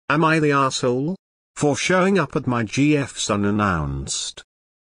Am I the asshole? For showing up at my GF's unannounced.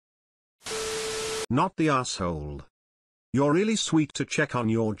 Not the asshole. You're really sweet to check on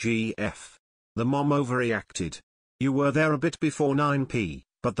your GF. The mom overreacted. You were there a bit before 9 p,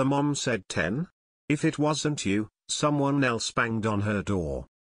 but the mom said 10? If it wasn't you, someone else banged on her door.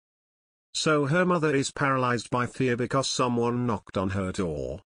 So her mother is paralyzed by fear because someone knocked on her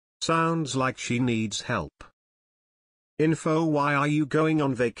door. Sounds like she needs help. Info: why are you going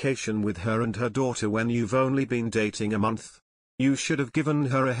on vacation with her and her daughter when you've only been dating a month? You should have given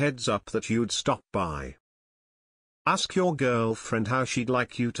her a heads up that you'd stop by. Ask your girlfriend how she'd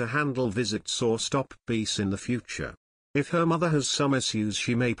like you to handle visits or stop bys in the future. If her mother has some issues,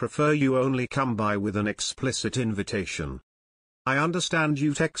 she may prefer you only come by with an explicit invitation. I understand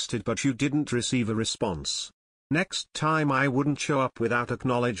you texted but you didn't receive a response. Next time I wouldn't show up without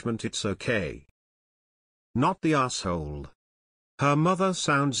acknowledgement. It's okay. Not the asshole. Her mother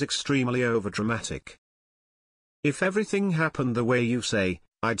sounds extremely overdramatic. If everything happened the way you say,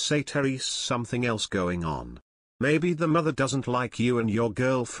 I'd say Terry's something else going on. Maybe the mother doesn't like you and your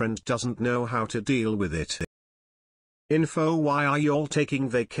girlfriend doesn't know how to deal with it. Info: why are you all taking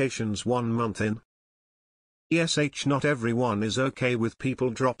vacations 1 month in? Not everyone is okay with people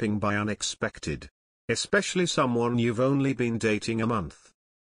dropping by unexpected. Especially someone you've only been dating a month.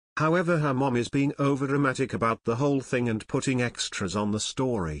 However, her mom is being overdramatic about the whole thing and putting extras on the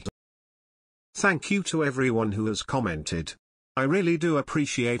story. Thank you to everyone who has commented. I really do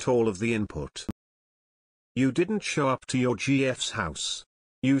appreciate all of the input. You didn't show up to your GF's house.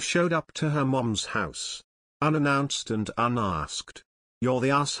 You showed up to her mom's house. Unannounced and unasked. You're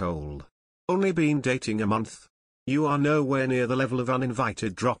the asshole. Only been dating a month. You are nowhere near the level of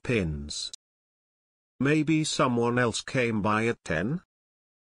uninvited drop-ins. Maybe someone else came by at 10?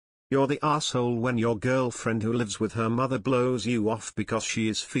 You're the asshole when your girlfriend who lives with her mother blows you off because she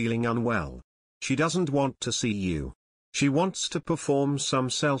is feeling unwell. She doesn't want to see you. She wants to perform some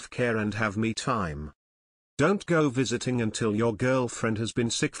self-care and have me time. Don't go visiting until your girlfriend has been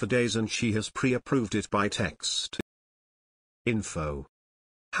sick for days and she has pre-approved it by text. Info: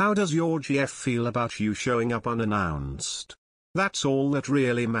 how does your GF feel about you showing up unannounced? That's all that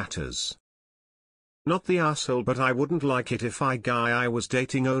really matters. Not the asshole, but I wouldn't like it if a guy I was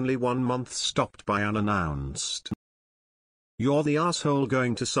dating only 1 month stopped by unannounced. You're the asshole.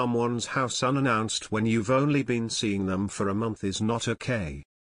 Going to someone's house unannounced when you've only been seeing them for a month is not okay.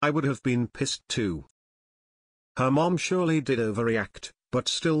 I would have been pissed too. Her mom surely did overreact, but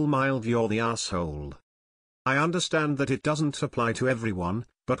still mild. You're the asshole. I understand that it doesn't apply to everyone,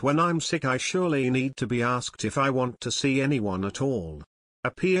 but when I'm sick I surely need to be asked if I want to see anyone at all.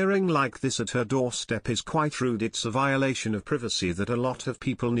 Appearing like this at her doorstep is quite rude. It's a violation of privacy that a lot of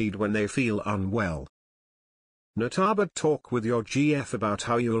people need when they feel unwell. Notaba: talk with your GF about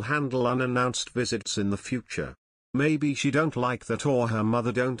how you'll handle unannounced visits in the future. Maybe she don't like that or her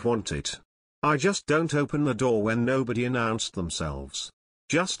mother don't want it. I just don't open the door when nobody announced themselves.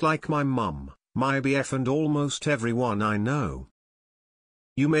 Just like my mum, my BF and almost everyone I know.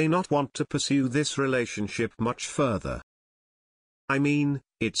 You may not want to pursue this relationship much further. I mean,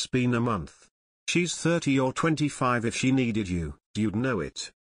 it's been a month. She's 30 or 25. If she needed you, you'd know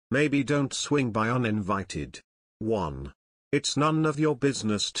it. Maybe don't swing by uninvited. 1. It's none of your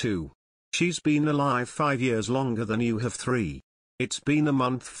business. 2. She's been alive 5 years longer than you have. 3. It's been a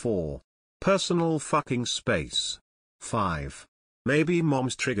month. 4. Personal fucking space. 5. Maybe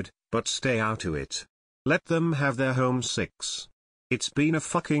mom's triggered, but stay out of it. Let them have their home. 6. It's been a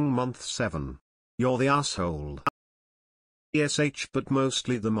fucking month. 7. You're the asshole. But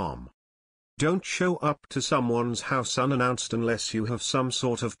mostly the mom. Don't show up to someone's house unannounced unless you have some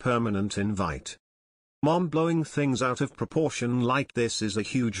sort of permanent invite. Mom blowing things out of proportion like this is a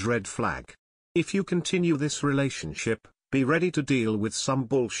huge red flag. If you continue this relationship, be ready to deal with some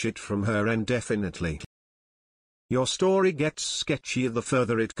bullshit from her indefinitely. Your story gets sketchier the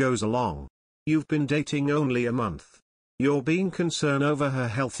further it goes along. You've been dating only a month. Your being concerned over her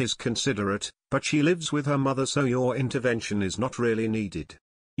health is considerate, but she lives with her mother, so your intervention is not really needed.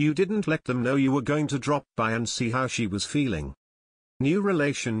 You didn't let them know you were going to drop by and see how she was feeling. New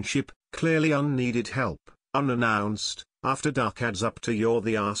relationship, clearly unneeded help, unannounced, after dark adds up to you're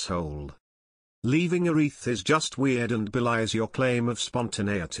the asshole. Leaving a wreath is just weird and belies your claim of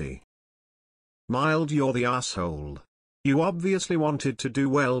spontaneity. Mild: you're the asshole. You obviously wanted to do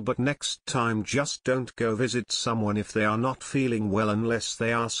well, but next time just don't go visit someone if they are not feeling well unless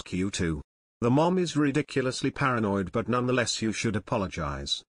they ask you to. The mom is ridiculously paranoid, but nonetheless you should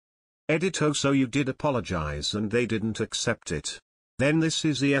apologize. Oh, so you did apologize and they didn't accept it. Then this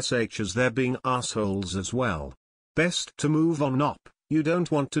is the SH as they're being assholes as well. Best to move on up, You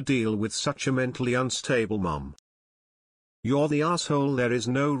don't want to deal with such a mentally unstable mom. You're the asshole. There is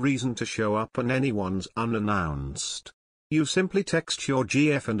no reason to show up on anyone's unannounced. You simply text your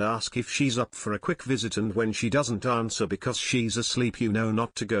GF and ask if she's up for a quick visit, and when she doesn't answer because she's asleep, you know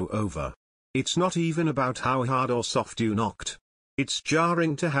not to go over. It's not even about how hard or soft you knocked. It's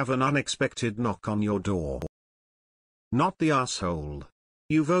jarring to have an unexpected knock on your door. Not the asshole.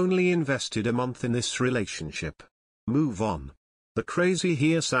 You've only invested a month in this relationship. Move on. The crazy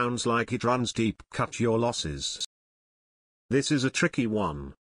here sounds like it runs deep. Cut your losses. This is a tricky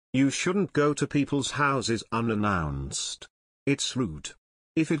one. You shouldn't go to people's houses unannounced. It's rude.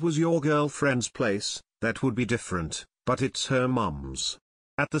 If it was your girlfriend's place, that would be different, but it's her mum's.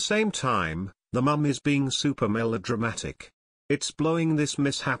 At the same time, the mum is being super melodramatic. It's blowing this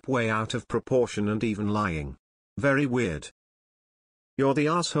mishap way out of proportion and even lying. Very weird. You're the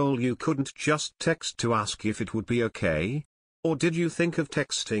asshole. You couldn't just text to ask if it would be okay? Or did you think of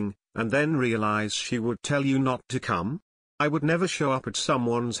texting, and then realize she would tell you not to come? I would never show up at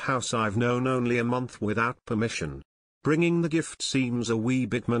someone's house I've known only a month without permission. Bringing the gift seems a wee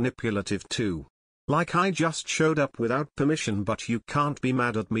bit manipulative too. Like I just showed up without permission, but you can't be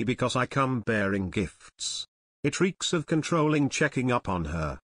mad at me because I come bearing gifts. It reeks of controlling, checking up on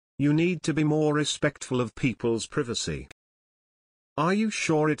her. You need to be more respectful of people's privacy. Are you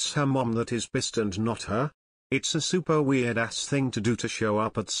sure it's her mom that is pissed and not her? It's a super weird ass thing to do, to show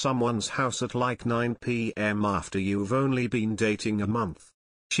up at someone's house at like 9 p.m. after you've only been dating a month.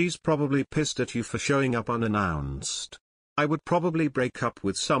 She's probably pissed at you for showing up unannounced. I would probably break up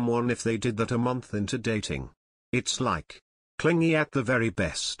with someone if they did that a month into dating. It's like clingy at the very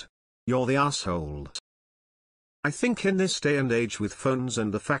best. You're the asshole. I think in this day and age with phones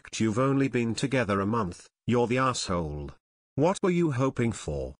and the fact you've only been together a month, you're the asshole. What were you hoping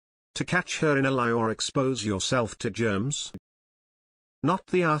for? To catch her in a lie or expose yourself to germs? Not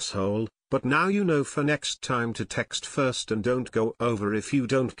the asshole, but now you know for next time to text first and don't go over if you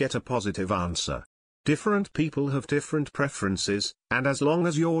don't get a positive answer. Different people have different preferences, and as long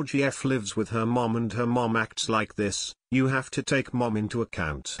as your GF lives with her mom and her mom acts like this, you have to take mom into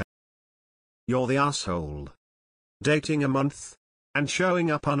account. You're the asshole. Dating a month? And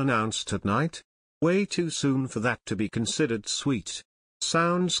showing up unannounced at night? Way too soon for that to be considered sweet.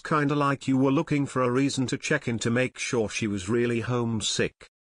 Sounds kinda like you were looking for a reason to check in to make sure she was really homesick.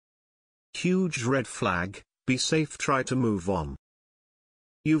 Huge red flag. Be safe. Try to move on.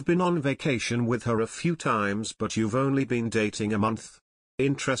 You've been on vacation with her a few times, but you've only been dating a month.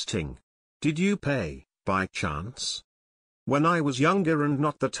 Interesting. Did you pay, by chance? When I was younger and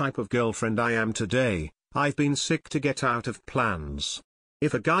not the type of girlfriend I am today, I've been sick to get out of plans.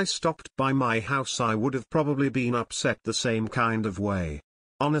 If a guy stopped by my house, I would have probably been upset the same kind of way.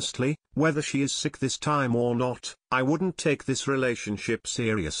 Honestly, whether she is sick this time or not, I wouldn't take this relationship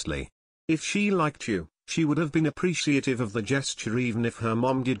seriously. If she liked you, she would have been appreciative of the gesture even if her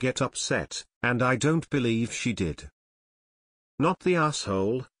mom did get upset, and I don't believe she did. Not the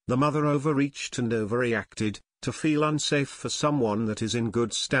asshole. The mother overreached and overreacted, to feel unsafe for someone that is in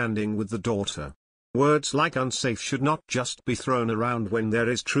good standing with the daughter. Words like unsafe should not just be thrown around when there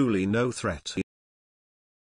is truly no threat.